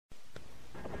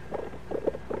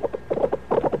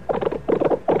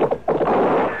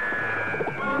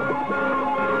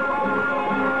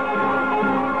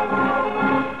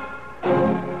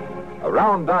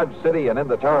around Dodge City and in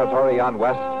the territory on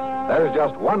west, there's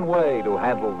just one way to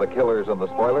handle the killers and the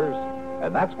spoilers,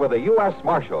 and that's with a U.S.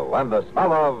 Marshal and the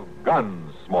smell of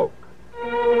Gunsmoke.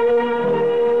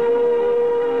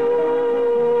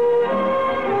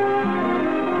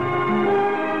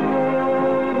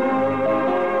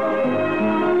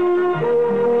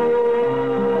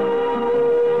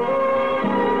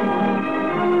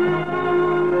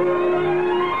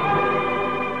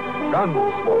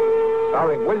 Gunsmoke,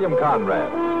 starring William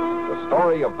Conrad. The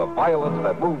story of the violence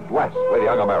that moved west with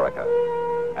young America.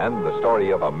 And the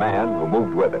story of a man who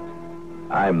moved with it.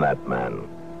 I'm that man.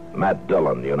 Matt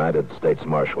Dillon, United States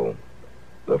Marshal.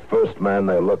 The first man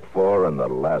they look for and the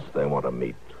last they want to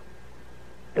meet.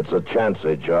 It's a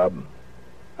chancy job,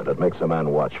 and it makes a man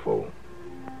watchful.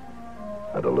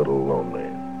 And a little lonely.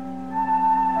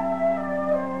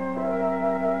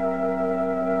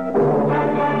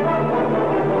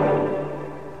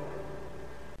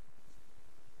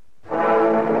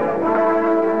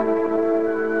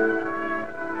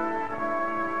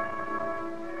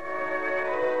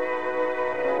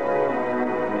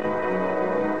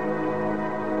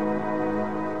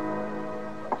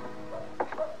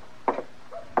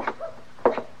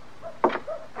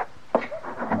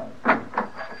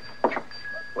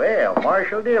 Well,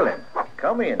 Marshal Dillon.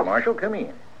 Come in, Marshal, come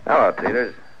in. Hello,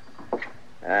 Peters.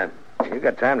 You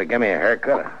got time to give me a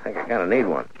haircut? I think I kind of need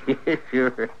one.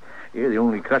 Sure. You're the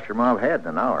only customer I've had in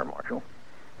an hour, Marshal.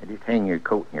 Now, just hang your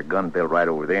coat and your gun belt right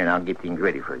over there, and I'll get things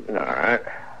ready for you. All right.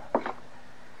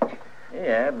 Yeah,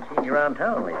 I haven't seen you around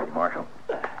town lately, Marshal.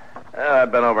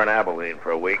 I've been over in Abilene for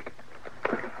a week.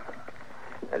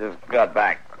 I just got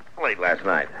back late last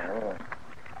night. Oh.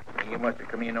 You must have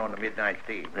come in on the midnight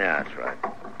stage. Yeah, that's right.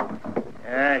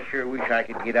 I sure wish I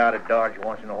could get out of Dodge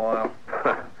once in a while.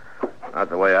 Not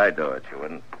the way I do it, you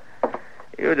wouldn't.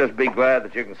 You'll just be glad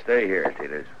that you can stay here,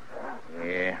 Peters.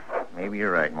 Yeah, maybe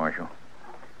you're right, Marshal.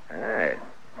 Hey,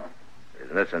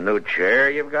 isn't this a new chair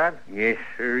you've got? Yes,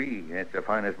 sirree. That's the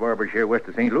finest barber chair west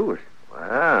of St. Louis.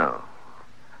 Wow.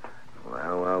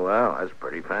 Well, that's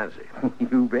pretty fancy.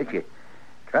 You betcha.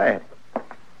 Try it.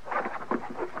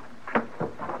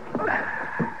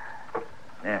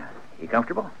 Now, you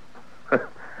comfortable?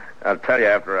 I'll tell you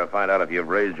after I find out if you've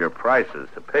raised your prices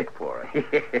to pay for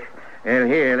it. Well,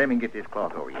 here, let me get this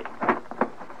cloth over you.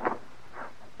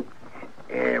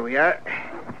 There we are.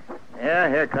 Yeah,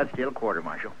 haircut's still a quarter,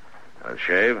 Marshal. A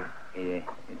shave? It's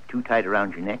too tight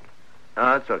around your neck. No,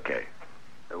 that's okay.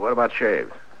 What about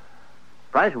shaves?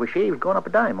 Price of a shave is going up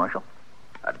a dime, Marshal.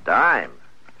 A dime?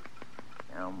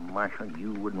 Now, Marshal,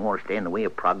 you wouldn't want to stand in the way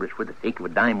of progress for the sake of a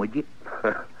dime, would you?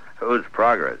 Who's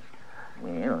progress?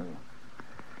 Well,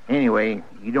 anyway,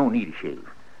 you don't need a shave.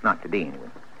 Not today, anyway.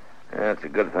 That's a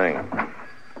good thing.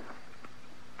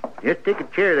 Just take a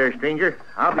chair there, stranger.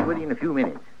 I'll be with you in a few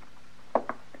minutes.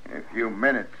 A few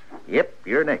minutes? Yep,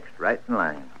 you're next, right in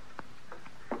line.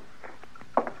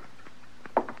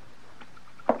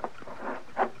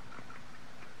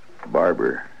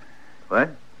 Barber. What?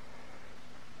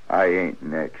 I ain't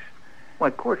next. Why,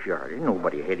 of course you are. There's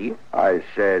nobody ahead of you. I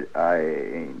said I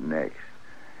ain't next.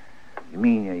 You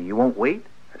mean you won't wait?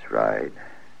 That's right.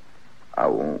 I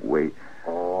won't wait.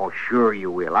 Oh, sure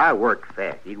you will. I work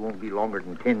fast. It won't be longer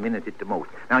than 10 minutes at the most.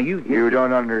 Now, You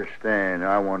don't understand.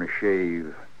 I want to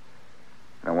shave.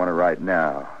 I want it right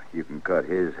now. You can cut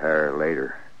his hair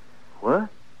later. What?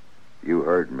 You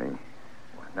heard me.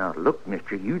 Now, look,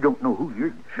 mister, you don't know who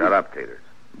you're... Shut up, Peters.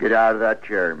 Get out of that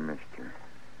chair, mister.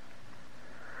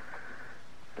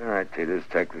 All right, Peters,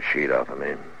 take the sheet off of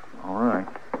me. All right.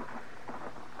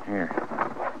 Here.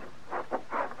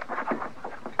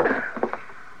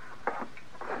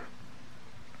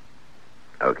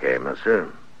 Okay,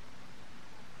 mister.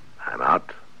 I'm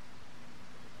out.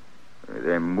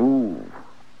 Then move.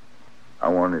 I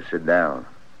want to sit down.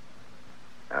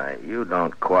 You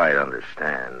don't quite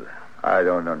understand. I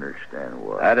don't understand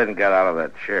what. I didn't get out of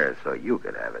that chair so you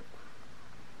could have it.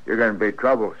 You're going to be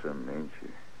troublesome, ain't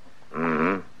you?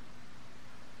 Mm-hmm.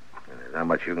 And there's not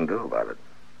much you can do about it.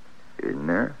 Isn't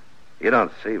there? You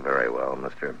don't see very well,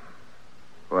 mister.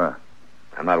 What?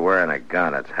 I'm not wearing a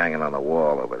gun. It's hanging on the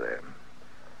wall over there.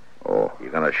 Oh. You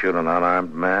going to shoot an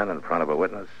unarmed man in front of a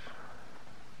witness?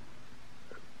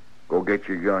 Go get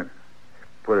your gun.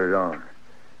 Put it on.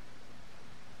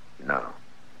 No.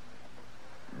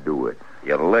 Do it.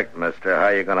 You licked, mister. How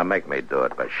you going to make me do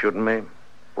it? By shooting me?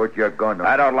 Put your gun on.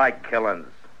 I don't like killings.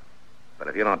 But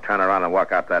if you don't turn around and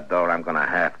walk out that door, I'm going to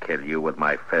half-kill you with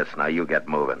my fist. Now you get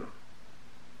moving.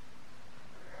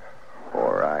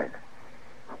 All right.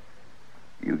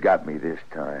 You got me this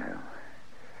time.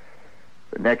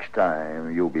 But next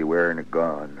time, you'll be wearing a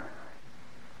gun.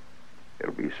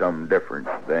 It'll be something different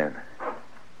then.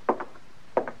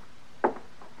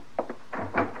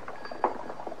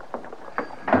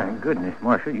 My goodness,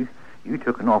 Marshal, you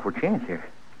took an awful chance here.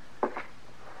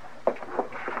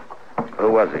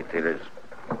 Who was he, Teeters?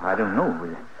 I don't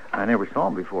know. I never saw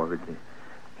him before, but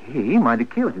he might have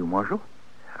killed you, Marshal.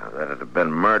 That'd have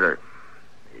been murder.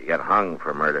 You get hung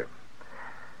for murder.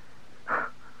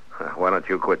 Why don't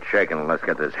you quit shaking and let's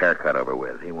get this haircut over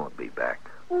with? He won't be back.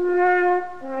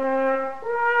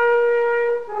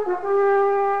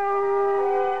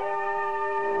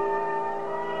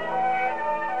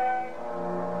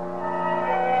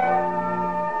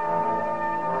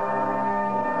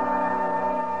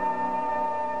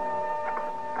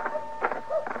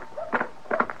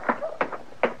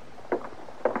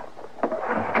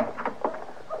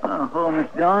 Hello,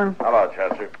 Miss Dillon. Hello,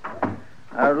 Chester.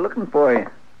 I was looking for you.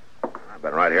 I've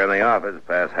been right here in the office the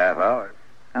past half hour.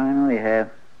 I know you have.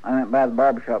 I went by the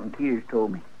barber shop and Teeters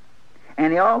told me.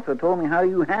 And he also told me how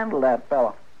you handled that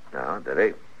fellow. No, did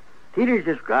he? Teeters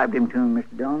described him to me,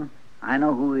 Mr. Dillon. I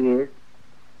know who he is.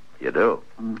 You do?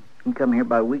 He come here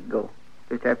about a week ago,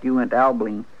 just after you went to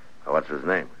Abilene. What's his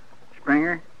name?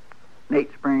 Springer?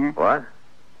 Nate Springer. What?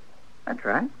 That's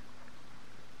right.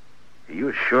 Are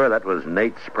you sure that was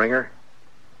Nate Springer?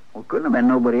 Well, couldn't have been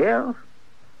nobody else.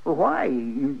 Well, why?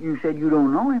 You said you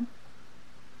don't know him.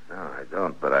 No, I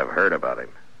don't, but I've heard about him.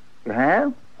 You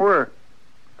have? Where?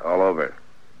 All over.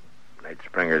 Nate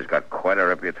Springer's got quite a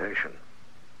reputation.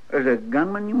 As a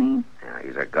gunman, you mean? Yeah,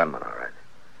 he's a gunman, all right.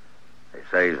 They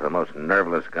say he's the most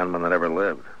nerveless gunman that ever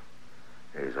lived.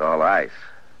 He's all ice.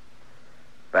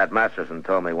 Pat Masterson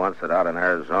told me once that out in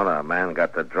Arizona, a man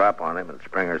got the drop on him and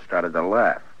Springer started to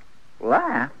laugh.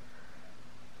 Laugh?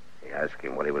 He asked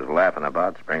him what he was laughing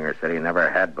about. Springer said he never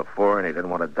had before and he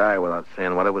didn't want to die without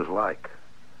seeing what it was like.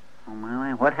 Oh,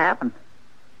 my, what happened?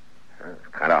 It's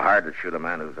kind of hard to shoot a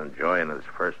man who's enjoying his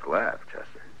first laugh,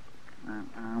 Chester.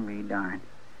 I'll be darned.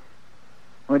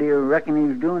 What do you reckon he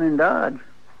was doing in Dodge?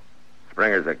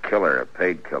 Springer's a killer, a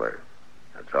paid killer.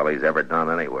 That's all he's ever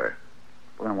done anywhere.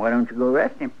 Well, then why don't you go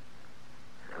arrest him?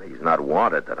 And he's not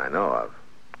wanted that I know of.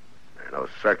 There are no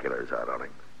circulars out on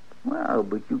him. Well,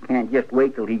 but you can't just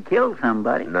wait till he kills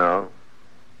somebody. No.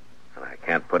 And I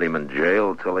can't put him in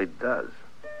jail till he does.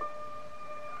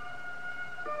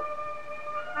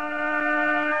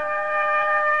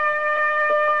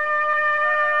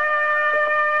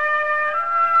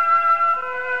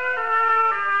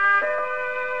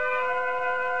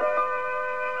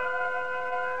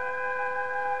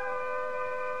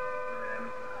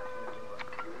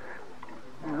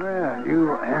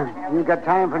 You got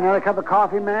time for another cup of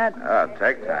coffee, Matt? Oh,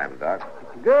 take time, Doc.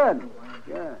 Good.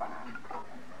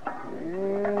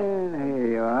 And here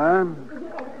you are.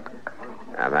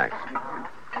 Thanks.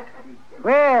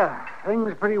 Well,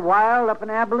 things pretty wild up in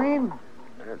Abilene.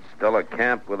 It's still a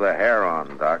camp with a hair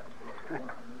on, Doc.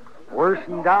 Worse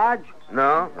than Dodge?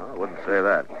 No, I wouldn't say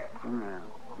that.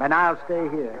 Then I'll stay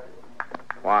here.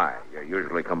 Why? You're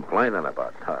usually complaining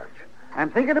about Dodge.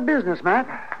 I'm thinking of business, Matt.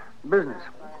 Business.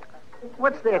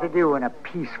 What's there to do in a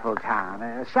peaceful town,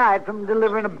 aside from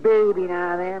delivering a baby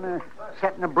now and then, or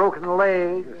setting a broken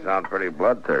leg? You sound pretty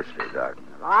bloodthirsty, Doc.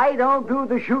 I don't do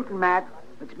the shooting, Matt.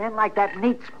 It's men like that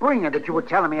Nate Springer that you were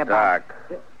telling me about.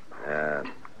 Doc,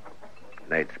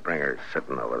 Nate Springer's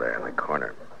sitting over there in the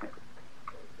corner.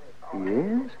 He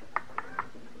is?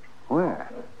 Where?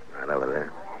 Right over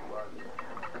there.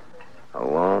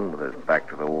 Alone with his back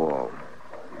to the wall.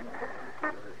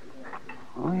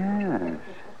 Oh, yes.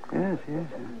 Yes.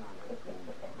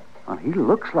 Well, he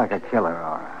looks like a killer,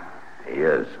 all right. He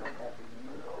is.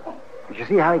 Did you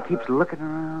see how he keeps looking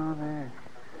around there?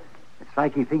 It's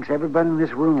like he thinks everybody in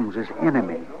this room's his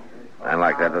enemy. Man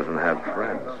like that doesn't have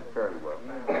friends.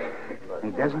 He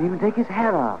doesn't even take his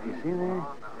hat off, you see there?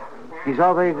 He's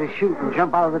all ready to shoot and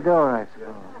jump out of the door, I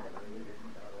suppose.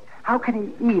 How can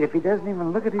he eat if he doesn't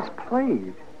even look at his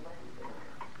plate?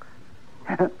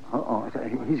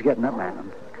 He's getting up,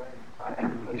 man.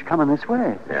 He's coming this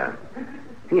way. Yeah.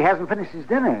 He hasn't finished his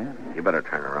dinner. You better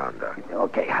turn around, Doc.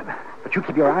 Okay, but you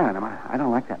keep your eye on him. I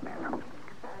don't like that man.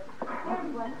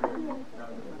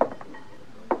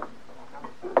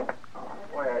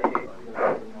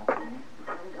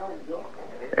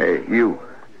 Hey, you.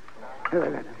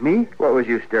 Me? What was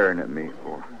you staring at me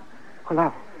for?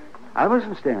 Well, I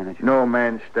wasn't staring at you. No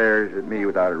man stares at me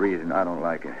without a reason. I don't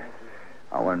like it.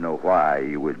 I want to know why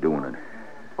you were doing it.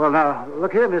 Well, now,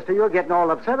 look here, mister. You're getting all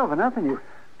upset over nothing.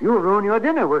 You'll ruin your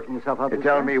dinner working yourself up. You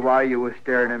tell me why you were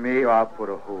staring at me, or I'll put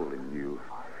a hole in you.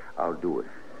 I'll do it.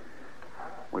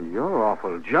 Well, you're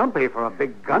awful jumpy for a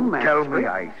big gunman. Tell me,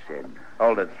 I said.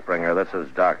 Hold it, Springer. This is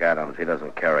Doc Adams. He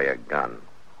doesn't carry a gun.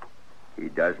 He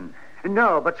doesn't?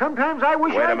 No, but sometimes I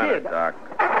wish Wait I a minute, did. Doc.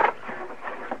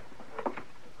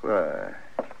 Why,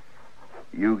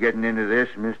 you getting into this,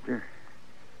 mister?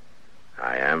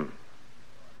 I am.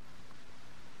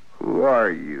 Who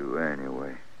are you,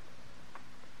 anyway?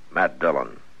 Matt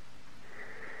Dillon.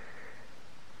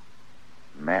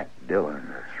 Matt Dillon.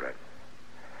 That's right.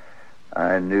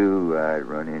 I knew I'd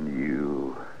run into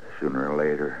you sooner or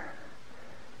later.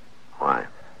 Why?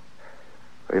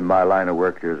 In my line of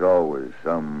work, there's always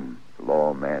some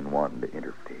lawman wanting to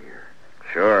interfere.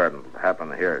 Sure, it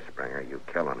happened here, Springer. You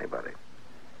kill anybody.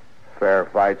 Fair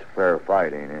fight's a fair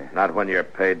fight, ain't it? Not when you're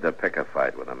paid to pick a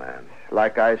fight with a man.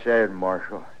 Like I said,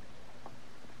 Marshal,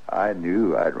 I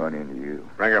knew I'd run into you.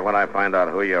 Springer, when I find out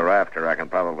who you're after, I can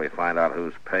probably find out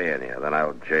who's paying you. Then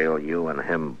I'll jail you and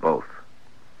him both.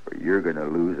 But you're going to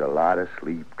lose a lot of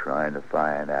sleep trying to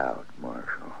find out,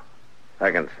 Marshal. I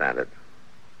can stand it.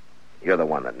 You're the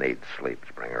one that needs sleep,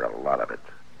 Springer, a lot of it.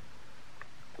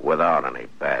 Without any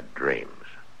bad dreams.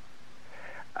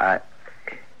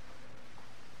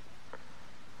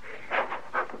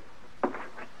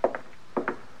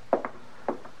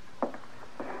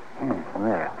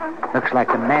 Well, looks like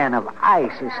the man of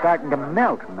ice is starting to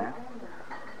melt, Matt.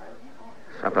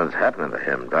 Something's happening to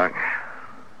him, Doc.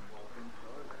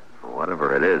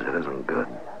 Whatever it isn't good.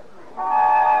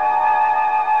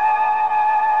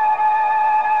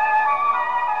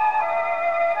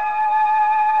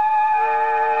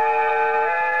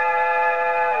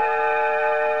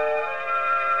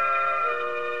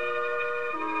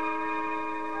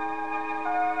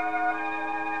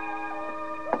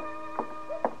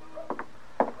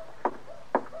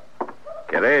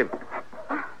 Kitty,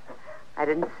 I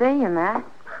didn't see you, Matt.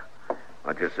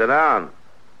 why don't you sit down?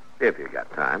 If you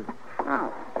got time.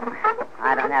 Oh.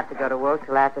 I don't have to go to work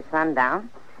till after sundown.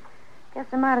 Guess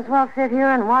I might as well sit here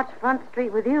and watch Front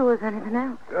Street with you as anything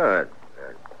else. Good.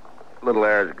 Little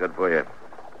air is good for you.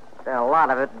 A lot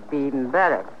of it'd be even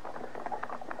better.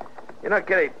 You know,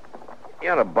 Kitty, you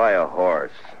ought to buy a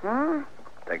horse. Huh?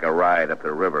 Take a ride up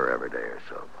the river every day or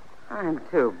so. I'm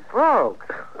too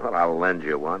broke. Well, I'll lend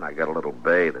you one. I got a little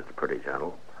bay that's pretty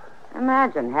gentle.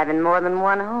 Imagine having more than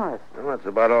one horse. Well, that's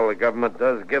about all the government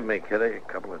does give me, Kitty. A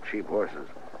couple of cheap horses.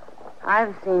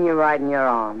 I've seen you riding your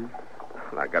arm.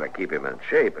 And I got to keep him in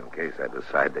shape in case I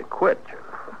decide to quit. You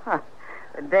know.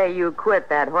 The day you quit,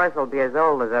 that horse will be as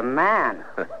old as a man.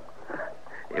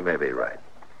 You may be right.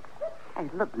 Hey,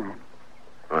 look, Matt.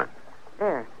 What?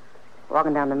 There,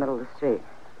 walking down the middle of the street.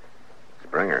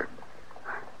 Springer.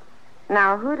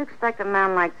 Now, who'd expect a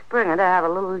man like Springer to have a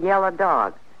little yellow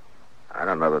dog? I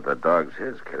don't know that the dog's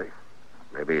his, Kitty.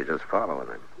 Maybe he's just following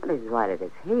him. Well, he's right at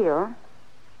his heel.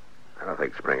 I don't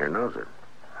think Springer knows it.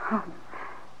 Oh,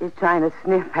 he's trying to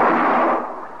sniff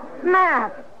at him.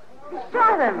 Matt! He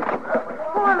shot him!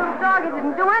 Poor little dog, he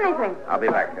didn't do anything. I'll be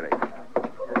back, Kitty.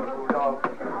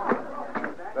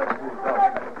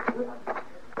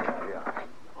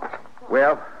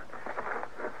 Well,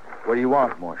 what do you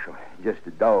want, Marshal? Just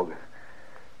a dog.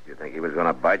 You think he was going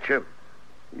to bite you?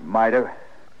 He might have.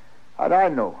 How'd I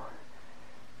know?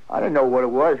 I didn't know what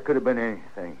it was. Could have been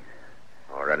anything.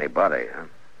 Or anybody, huh?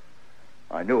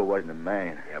 I knew it wasn't a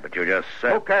man. Yeah, but you just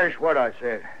said... Who cares what I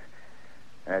said?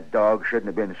 That dog shouldn't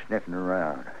have been sniffing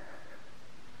around.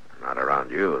 Not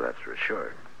around you, that's for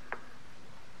sure.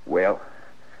 Well?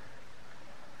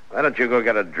 Why don't you go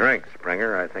get a drink,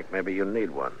 Springer? I think maybe you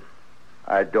need one.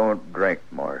 I don't drink,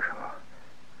 Marshal.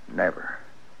 Never.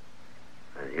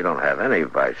 You don't have any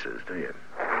vices, do you?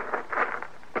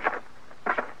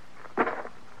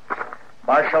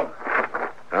 Marshal?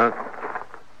 Huh?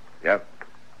 Yep.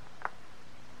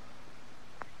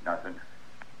 Nothing.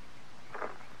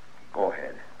 Go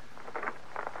ahead.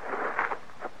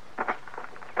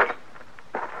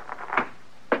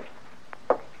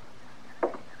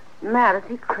 Matt, is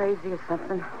he crazy or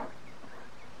something?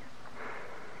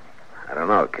 I don't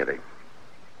know, Kitty.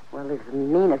 Well, he's the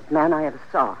meanest man I ever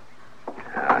saw.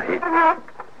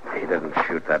 He didn't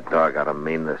shoot that dog out of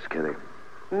meanness, Kitty.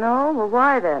 No? Well,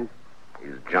 why then?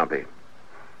 He's jumpy.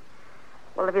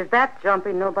 Well, if he's that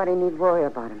jumpy, nobody need worry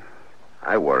about him.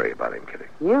 I worry about him, Kitty.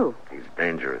 You? He's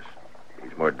dangerous.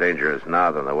 He's more dangerous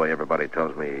now than the way everybody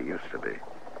tells me he used to be.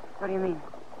 What do you mean?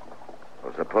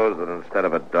 Well, suppose that instead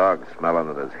of a dog smelling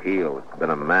at his heel, it's been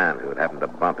a man who had happened to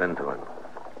bump into him.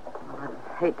 Well,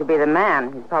 I'd hate to be the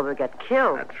man. He'd probably get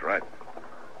killed. That's right.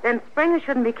 Then Springer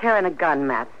shouldn't be carrying a gun,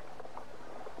 Matt.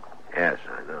 Yes,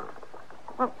 I know.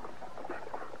 Well,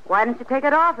 why didn't you take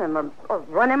it off him or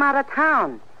run him out of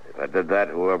town? If I did that,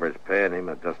 whoever's paying him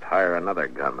would just hire another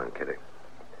gunman, Kitty.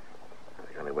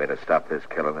 The only Only way to stop this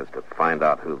killing is to find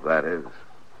out who that is.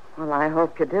 Well, I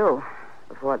hope you do,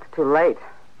 before it's too late.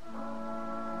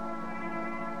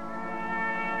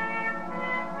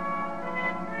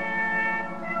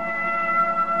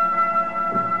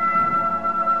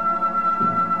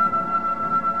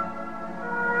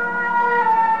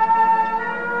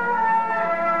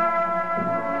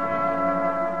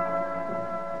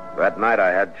 That night I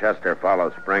had Chester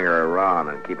follow Springer around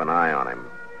and keep an eye on him.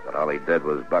 But all he did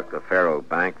was buck the faro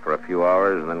bank for a few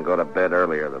hours and then go to bed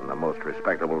earlier than the most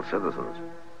respectable citizens.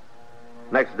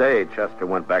 Next day, Chester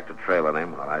went back to trailing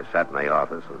him while I sat in the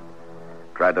office and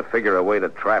tried to figure a way to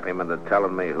trap him into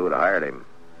telling me who'd hired him.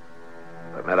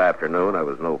 By mid-afternoon, I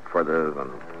was no further than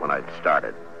when I'd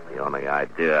started. The only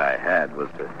idea I had was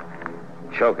to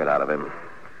choke it out of him.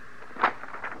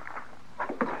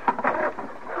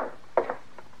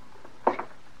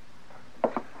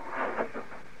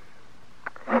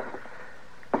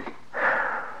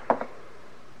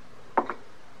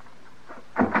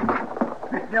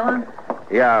 Dillon?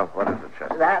 Yeah, what is it,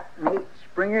 Chester? That Nate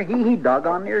Springer, he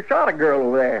doggone near shot a girl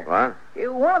over there. What?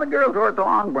 One of the girls over at the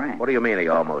Long Branch. What do you mean he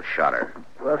almost shot her?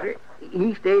 Well, sir,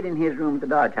 he stayed in his room at the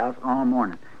Dodge House all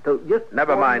morning. So just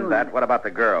Never mind that. What about the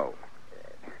girl?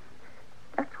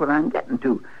 That's what I'm getting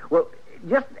to. Well,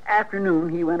 just afternoon,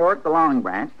 he went over to the Long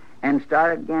Branch and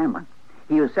started gambling.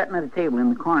 He was sitting at a table in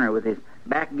the corner with his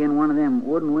back against one of them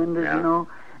wooden windows, Yeah. you know.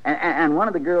 And one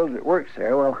of the girls that works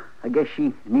there, well, I guess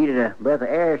she needed a breath of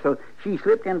air, so she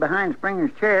slipped in behind Springer's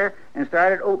chair and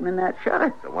started opening that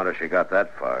shutter. No wonder she got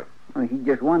that far. Well, he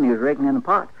just won. He was raking in the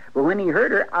pot. But when he heard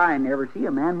her, I never see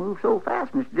a man move so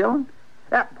fast, Mr. Dillon.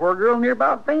 That poor girl near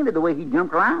about fainted the way he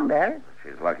jumped around at her.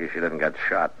 She's lucky she didn't get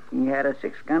shot. He had a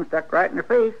 6-gun stuck right in her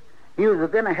face. He was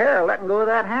within a hair of letting go of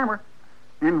that hammer.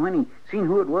 And when he seen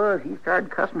who it was, he started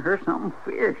cussing her something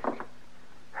fierce.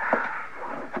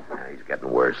 He's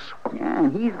getting worse. Yeah,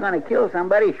 and he's going to kill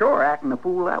somebody, sure, acting a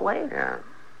fool that way. Yeah.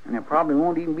 And it probably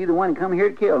won't even be the one to come here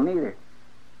to kill, neither.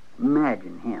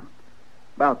 Imagine him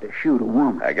about to shoot a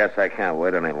woman. I guess I can't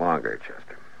wait any longer,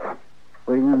 Chester.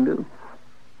 What are you going to do?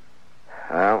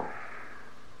 Well,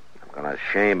 I'm going to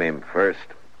shame him first.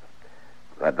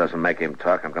 If that doesn't make him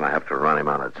talk, I'm going to have to run him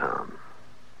out of town.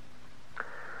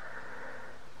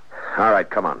 All right,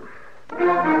 come on.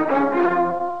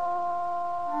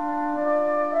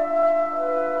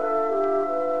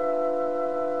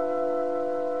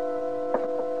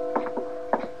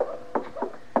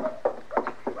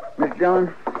 Miss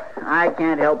Dillon, I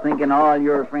can't help thinking all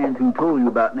your friends who told you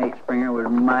about Nate Springer was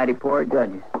mighty poor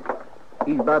judges.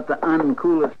 He's about the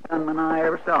uncoolest gunman I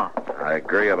ever saw. I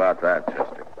agree about that,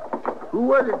 Chester. Who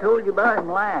was it told you about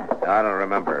him last? I don't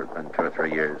remember. It's been 2 or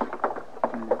 3 years.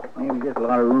 Maybe just a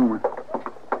lot of rumor.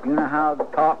 You know how the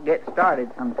talk gets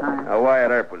started sometimes. Wyatt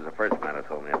Earp was the first man who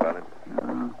told me about it.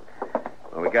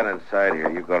 When we get inside here,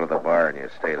 you go to the bar and you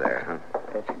stay there, huh?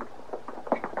 Yes, sir.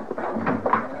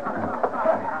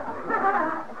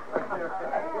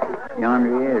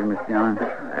 Yonder he is, Miss Dillon.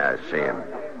 Yeah, I see him.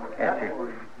 Yes,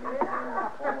 sir.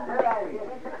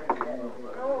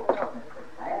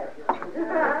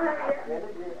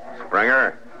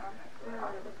 Springer?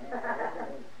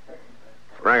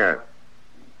 Springer.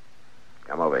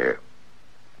 Come over here.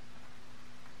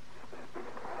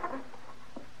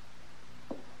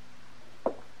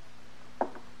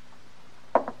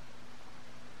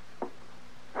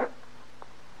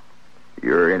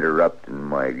 You're interrupting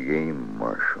my game,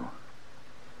 Marshal.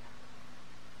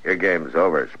 Your game's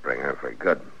over, Springer, for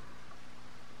good.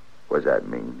 What's that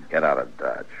mean? Get out of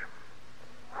Dodge.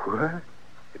 What?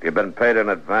 If you've been paid in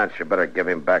advance, you better give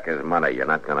him back his money. You're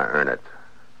not going to earn it.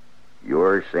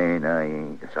 You're saying I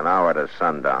ain't? It's an hour to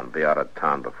sundown. Be out of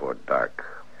town before dark.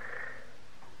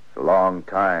 It's a long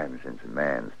time since a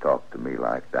man's talked to me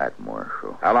like that,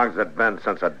 Marshal. How long's it been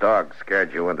since a dog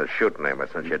scared you into shooting him or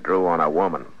since you drew on a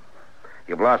woman?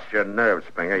 You've lost your nerve,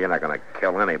 Springer. You're not going to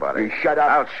kill anybody. You shut up.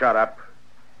 I'll shut up.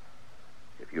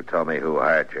 If you tell me who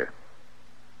hired you.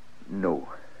 No.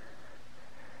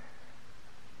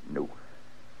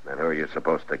 Then who are you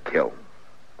supposed to kill?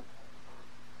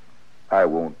 I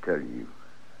won't tell you.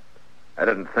 I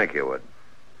didn't think you would.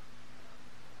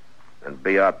 Then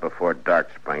be out before dark,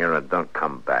 Springer, and don't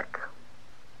come back.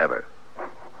 Ever.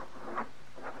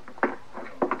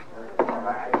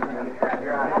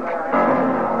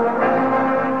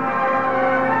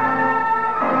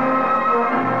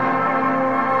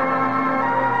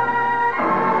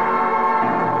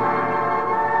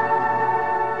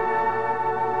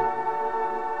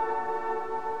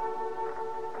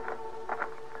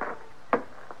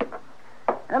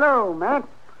 Hello, Matt.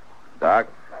 Doc?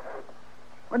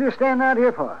 What are you standing out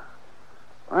here for?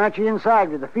 Why aren't you inside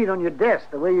with the feet on your desk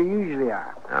the way you usually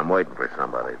are? I'm waiting for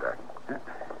somebody, Doc.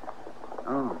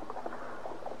 Oh,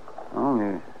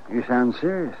 you sound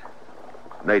serious.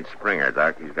 Nate Springer,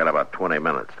 Doc. He's got about 20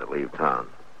 minutes to leave town.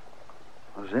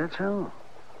 Was that so?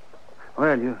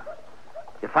 Well, you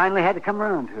finally had to come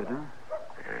around to it, huh?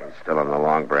 Yeah, he's still on the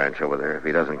Long Branch over there. If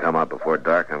he doesn't come out before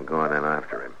dark, I'm going in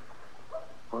after him.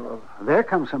 Well, there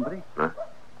comes somebody. Huh?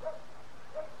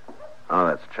 Oh,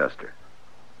 that's Chester.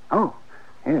 Oh,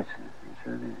 yes.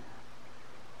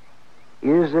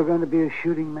 Is there going to be a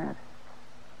shooting, Matt?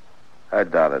 I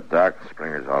doubt it, Doc.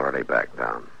 Springer's already back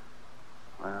down.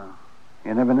 Well,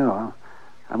 you never know. Huh?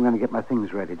 I'm going to get my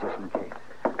things ready just in case.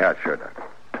 Yeah, sure, Doc.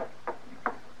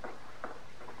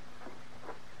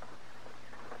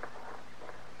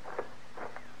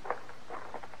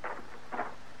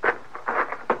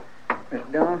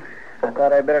 Mr. Dillon, I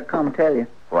thought I'd better come tell you.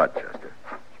 What, Chester?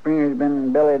 Springer's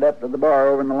been bellied up to the bar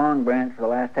over in the Long Branch for the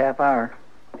last half hour.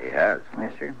 He has.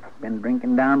 Yes, sir. Been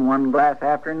drinking down one glass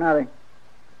after another.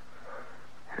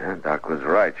 Yeah, Doc was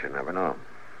right. You never know.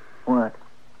 What?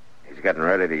 He's getting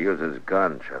ready to use his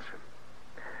gun, Chester.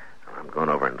 I'm going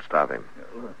over and stop him.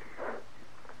 Look.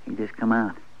 He just come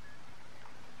out.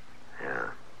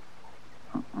 Yeah.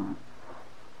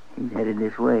 He's headed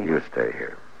this way. You stay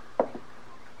here.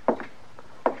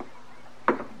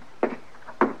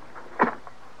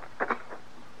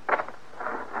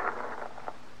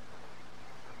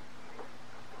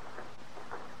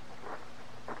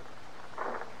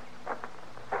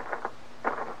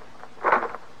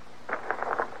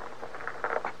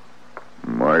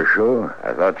 Marshal,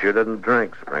 I thought you didn't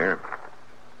drink, Springer.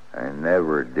 I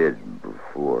never did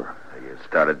before. You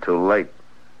started too late.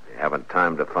 You haven't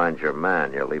time to find your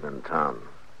man. You're leaving town.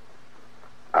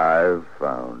 I've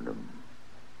found him.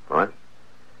 What?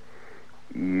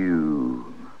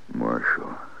 You,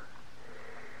 Marshal.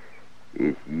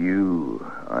 It's you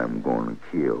I'm going to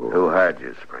kill. Who had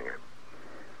you, Springer?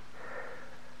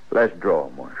 Let's draw,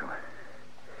 Marshal.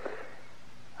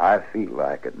 I feel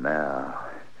like it now.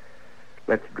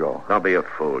 Let's draw. Don't be a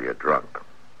fool. You're drunk.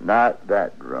 Not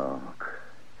that drunk.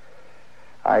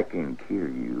 I can kill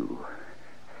you.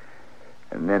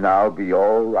 And then I'll be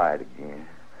all right again.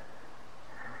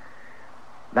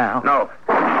 Now. No.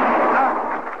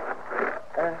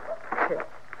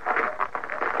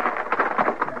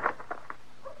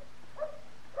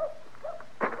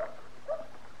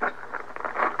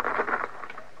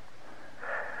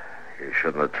 You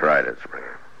shouldn't have tried it,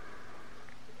 Springer.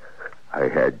 I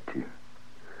had to.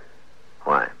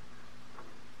 Why?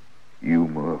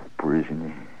 Yuma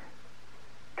prisoner.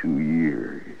 2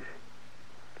 years.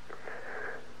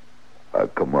 I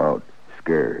come out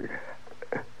scared.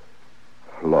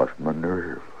 Lost my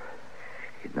nerve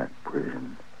in that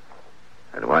prison.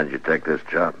 And why did you take this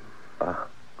job? I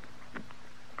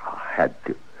had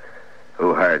to.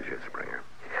 Who hired you, Springer?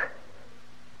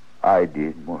 I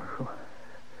did, Marshal.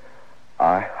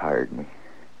 I hired me.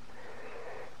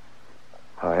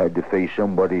 I had to face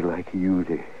somebody like you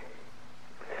to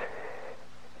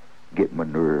get my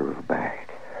nerve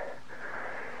back.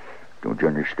 Don't you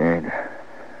understand?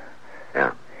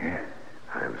 Yeah. Yeah.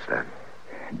 I understand.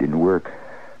 It didn't work.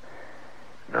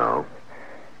 No.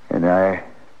 And I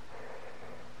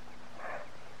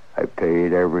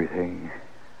paid everything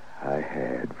I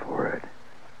had for it.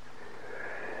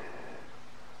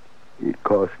 It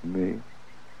cost me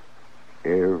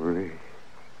everything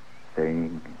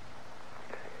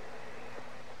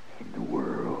in the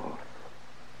world.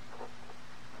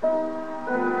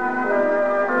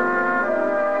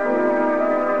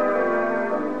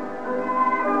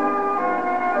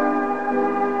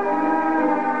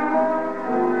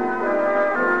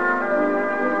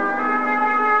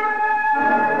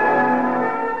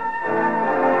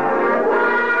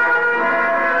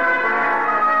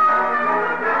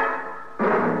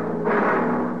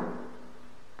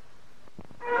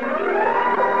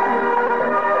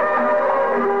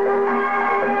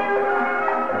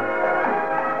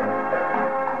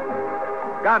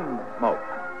 Gunsmoke.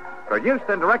 Produced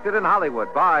and directed in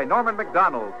Hollywood by Norman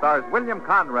Macdonald, stars William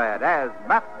Conrad as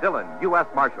Matt Dillon, U.S.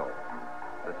 Marshal.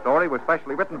 The story was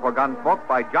specially written for Gunsmoke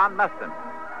by John Meston.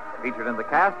 Featured in the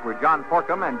cast were John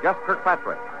Forcum and Jess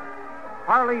Kirkpatrick.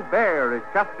 Harley Bear is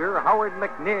Chester, Howard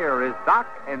McNear is Doc,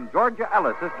 and Georgia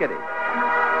Ellis is Kitty.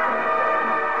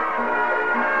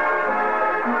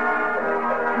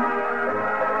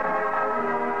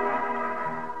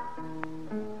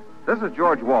 This This is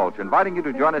George Walsh inviting you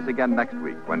to join us again next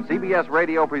week when CBS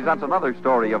Radio presents another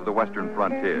story of the Western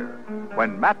frontier.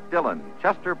 When Matt Dillon,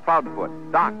 Chester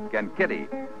Proudfoot, Doc, and Kitty,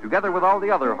 together with all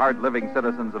the other hard-living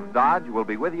citizens of Dodge, will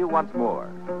be with you once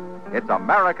more. It's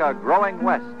America growing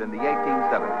west in the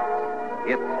 1870s.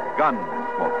 It's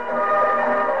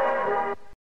Gunsmoke.